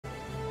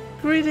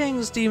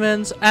Greetings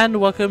demons and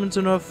welcome to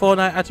another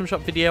Fortnite item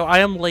shop video. I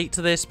am late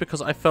to this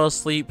because I fell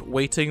asleep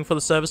waiting for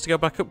the servers to go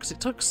back up because it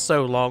took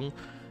so long.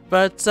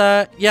 But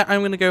yeah,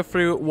 I'm going to go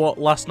through what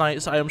last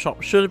night's item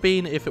shop should have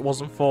been if it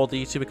wasn't for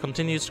the to be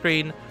continued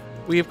screen.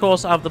 We of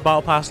course have the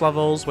battle pass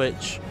levels,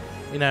 which,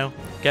 you know,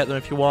 get them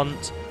if you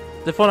want.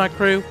 The Fortnite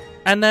crew,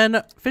 and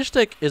then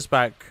Fishstick is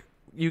back.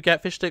 You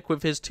get Fishstick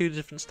with his two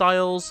different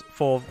styles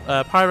for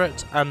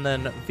Pirate and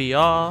then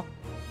VR.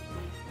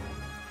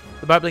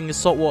 The babbling is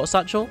Saltwater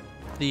Satchel,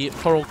 the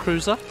Coral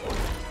Cruiser.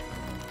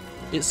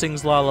 It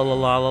sings la la la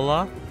la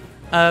la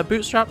la.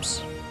 Bootstraps,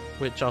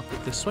 which I'll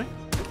quickly swing.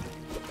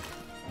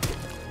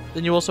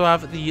 Then you also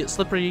have the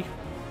Slippery,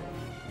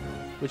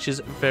 which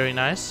is very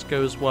nice.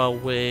 Goes well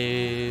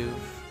with...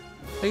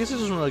 I guess it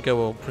doesn't really go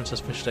well with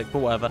Princess Fishstick, but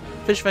whatever.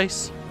 Fish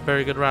Face,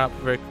 very good wrap,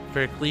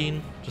 very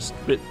clean, just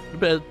a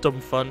bit of dumb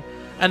fun.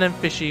 And then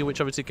Fishy,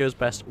 which obviously goes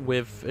best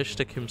with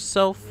Fishstick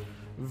himself.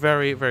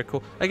 Very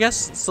cool. I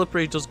guess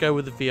Slippery does go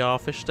with the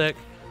VR Fishstick.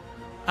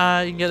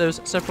 You can get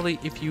those separately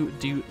if you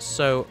do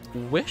so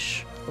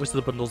wish. Obviously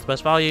the bundle's the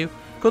best value.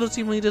 Cuddle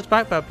Team Leader's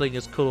back, babbling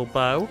is Cuddle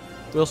Bow.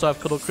 We also have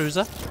Cuddle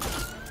Cruiser.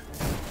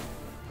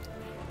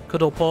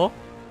 Cuddle Paw.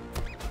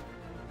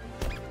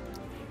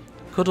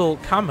 Cuddle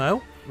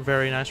Camo,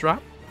 very nice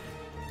wrap.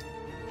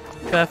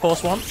 Fair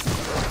Force 1.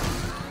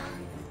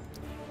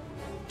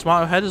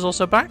 Tomatohead is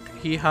also back.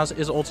 He has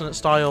his alternate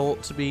style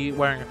to be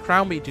wearing a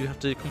crown, but you do have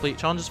to complete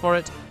challenges for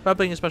it.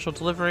 Babbling is special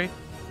delivery.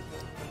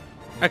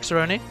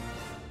 Exeroni.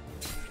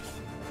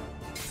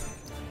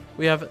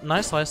 We have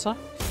Night Slicer.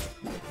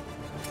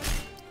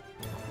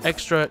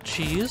 Extra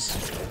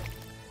Cheese.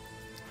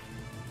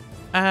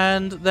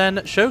 And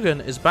then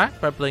Shogun is back.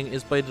 Babbling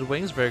is Bladed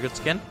Wings, very good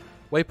skin.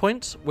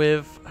 Waypoint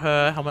with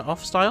her helmet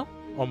off style,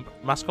 or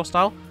mask off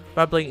style.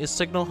 Babbling is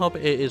Signal Hub,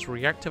 it is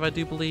reactive I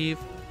do believe.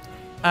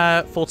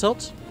 Full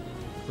Tilt,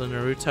 the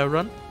Naruto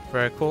run,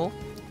 very cool.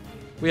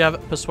 We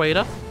have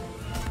Persuader,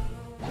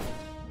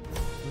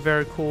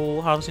 very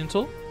cool harvesting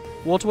tool.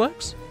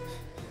 Waterworks,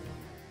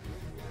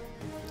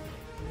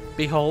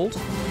 Behold,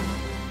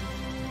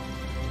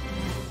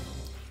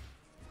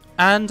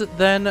 and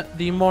then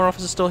the more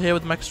officers still here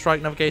with Mecha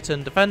Strike, Navigator,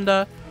 and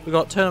Defender. We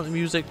got Turn Up the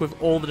Music with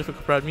all the different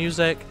copyright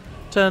music.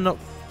 Turn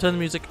the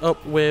music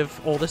up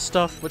with all this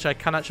stuff, which I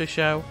can actually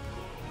show,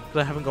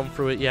 because I haven't gone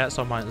through it yet,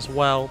 so I might as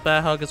well.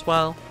 Bear Hug as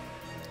well.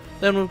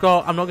 Then we've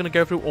got, I'm not going to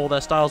go through all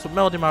their styles, but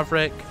Melody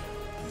Maverick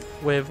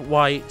with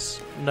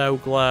white, no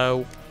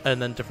glow,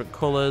 and then different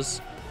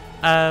colours.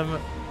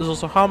 There's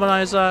also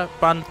Harmonizer,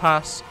 Band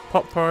Pass,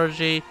 Pop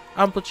Prodigy,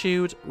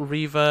 Amplitude,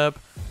 Reverb,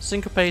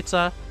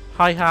 Syncopator,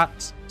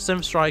 Hi-Hat,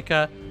 Synth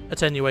Striker,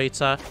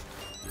 Attenuator.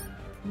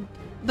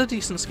 They're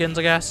decent skins,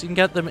 I guess. You can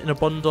get them in a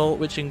bundle,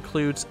 which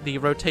includes the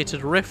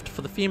Rotated Rift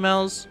for the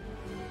females.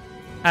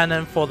 And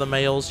then for the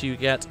males, you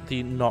get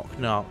the Knock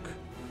Knock.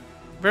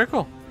 Very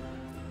cool.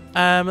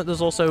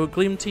 There's also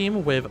Gleam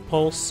Team with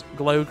Pulse,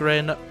 Glow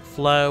Grin,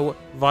 Flow,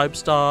 Vibe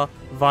Star,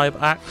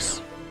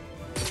 VibeAxe.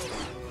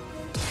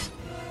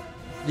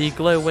 The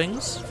Glow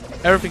Wings.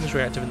 Everything's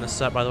reactive in this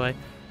set, by the way.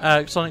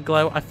 Sonic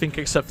Glow, I think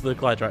except for the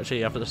glider,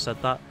 actually. I've just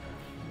said that.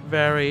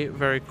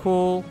 Very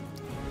cool.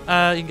 You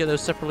can get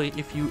those separately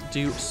if you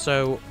do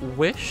so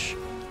wish.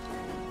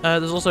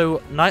 There's also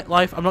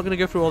Nightlife. I'm not going to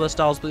go through all their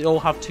styles, but they all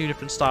have two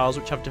different styles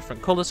which have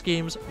different colour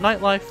schemes.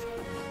 Nightlife,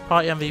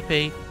 Party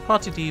MVP,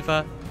 Party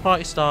Diva,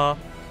 Party Star.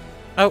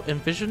 Oh,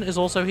 Envision is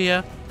also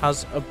here.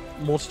 Has a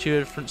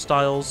multitude of different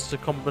styles to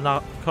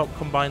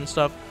combine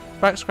stuff.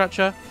 Back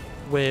Scratcher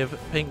with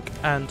pink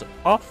and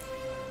off.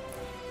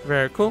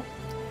 Very cool.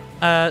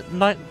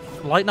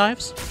 Light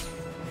Knives.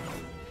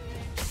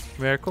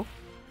 Very cool.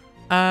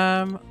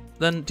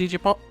 Then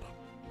DJ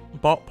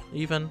Bop,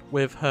 even,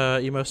 with her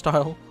emo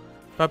style.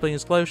 Babbling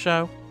is Glow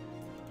Show.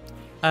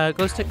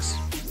 Glow Sticks.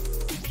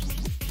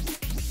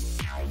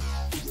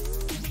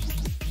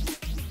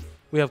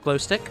 We have Glow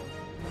Stick.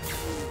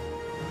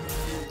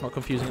 Not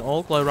confusing at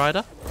all. Glow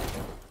Rider.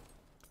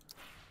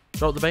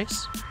 Drop the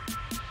bass.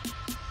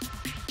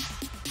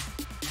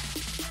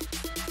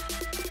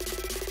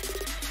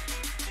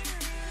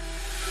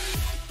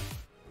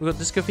 We got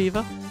Disco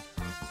Fever.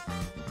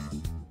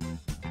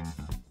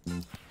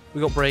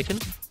 We got Breakin'.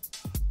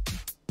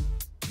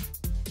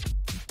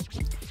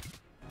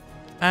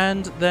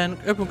 And then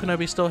Open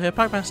Kenobi still here,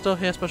 Pac-Man still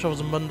here, specials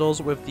and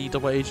bundles with the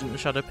Double Agent and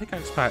Shadow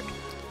Pickaxe pack.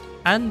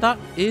 And that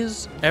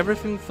is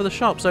everything for the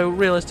shop. So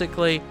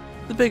realistically,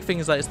 the big thing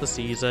is that it's the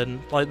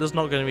season. Like, there's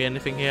not going to be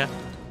anything here.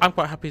 I'm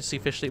quite happy to see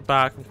Fishstick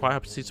back. I'm quite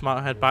happy to see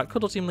Tomatohead back.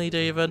 Cuddle Team Leader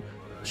even.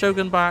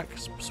 Shogun back.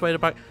 Persuader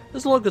back.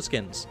 There's a lot of good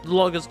skins. There's a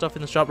lot of good stuff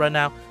in the shop right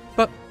now.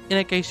 But in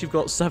a case, you've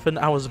got 7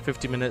 hours and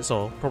 50 minutes,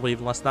 or probably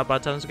even less than that by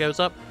the time it goes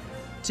up,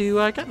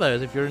 to get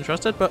those if you're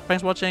interested. But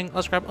thanks for watching.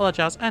 Let's grab all that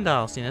jazz, and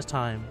I'll see you next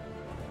time.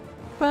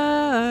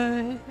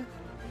 Bye.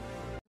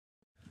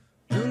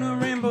 Lunar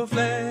rainbow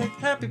flag,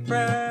 happy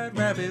pride,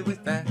 rabbit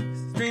with axe.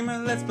 Streamer,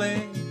 let's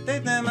play. They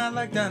them out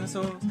like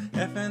dinosaurs.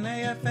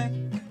 FNA,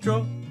 FN,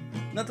 control.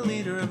 Not the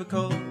leader of a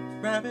cult.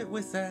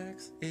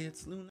 RabbitWithAxe,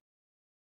 it's Lunar.